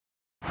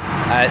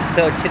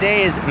So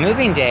today is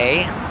moving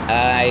day.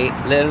 I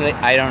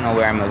don't know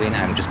where I'm moving.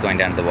 I'm just going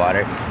down to the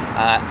water.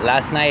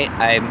 Last night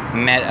I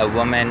met a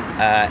woman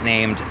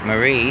named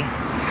Marie.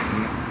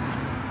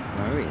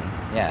 Marie,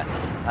 yeah.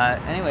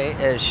 Anyway,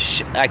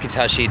 I could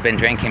tell she'd been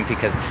drinking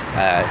because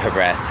her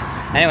breath.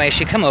 Anyway,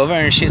 she come over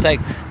and she's like,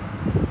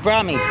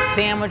 brought me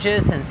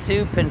sandwiches and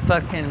soup and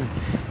fucking,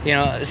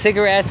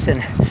 cigarettes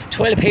and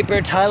toilet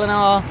paper,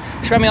 Tylenol.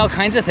 She brought me all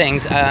kinds of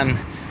things.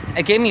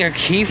 It gave me her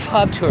key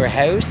fob to her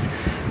house.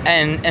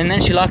 And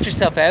then she locked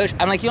herself out.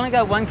 I'm like, you only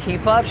got one key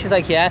fob? She's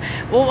like, yeah.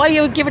 Well, why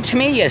you give it to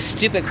me, you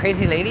stupid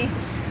crazy lady?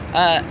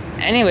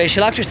 Anyway, she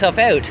locked herself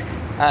out.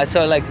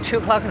 So at like 2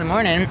 o'clock in the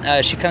morning,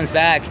 she comes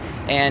back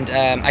and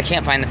I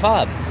can't find the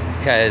fob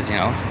because,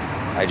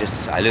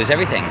 I lose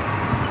everything.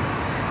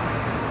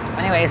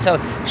 Anyway, so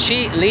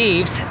she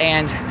leaves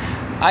and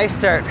I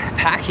start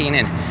packing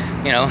and,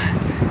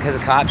 because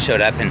the cops showed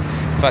up and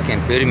fucking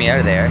booted me out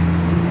of there.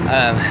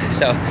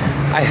 So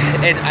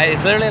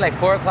it's literally like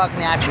 4 o'clock in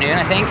the afternoon,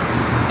 I think,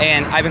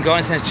 and I've been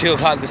going since 2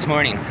 o'clock this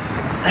morning.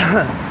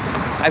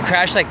 I've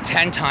crashed like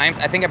 10 times.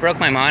 I think I broke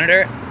my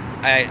monitor.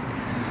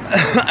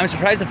 I'm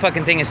surprised the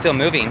fucking thing is still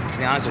moving, to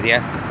be honest with you.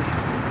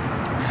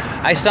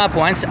 I stopped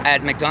once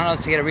at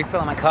McDonald's to get a refill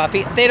on my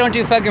coffee. They don't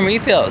do fucking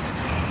refills.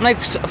 I'm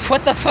like,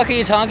 what the fuck are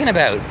you talking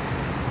about?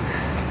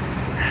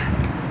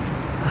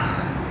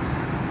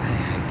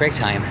 Break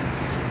time.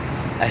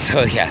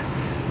 So yeah,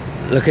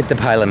 look at the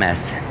pile of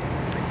mess.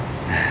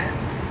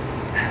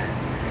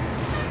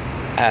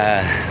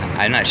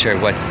 I'm not sure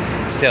what's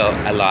still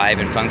alive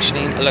and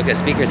functioning. Look, a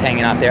speaker's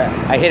hanging off there.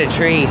 I hit a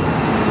tree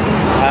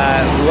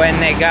when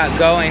they got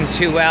going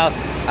too well.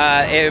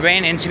 It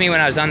ran into me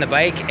when I was on the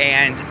bike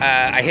and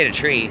I hit a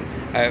tree.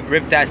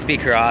 Ripped that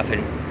speaker off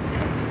and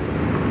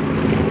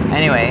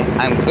anyway,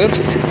 I'm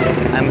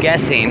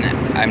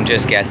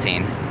just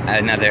guessing,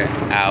 another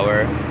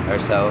hour or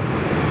so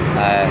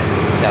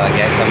until I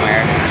get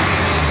somewhere.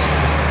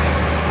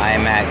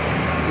 I'm at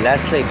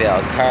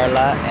Leslieville,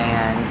 Carla,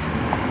 and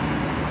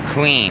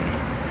Queen.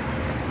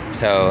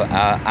 So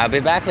I'll be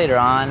back later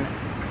on,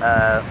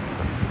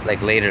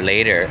 like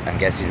later, I'm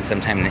guessing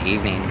sometime in the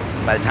evening.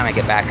 By the time I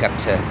get back up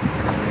to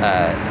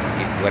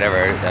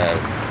wherever,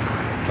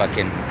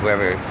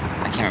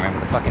 I can't remember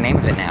the fucking name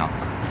of it now.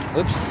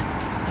 Oops.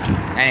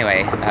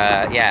 Anyway,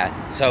 yeah,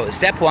 so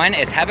step 1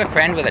 is have a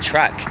friend with a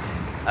truck.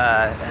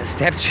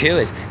 Step 2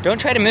 is don't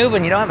try to move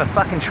when you don't have a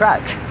fucking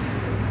truck.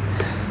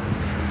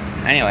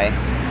 Anyway,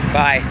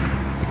 bye.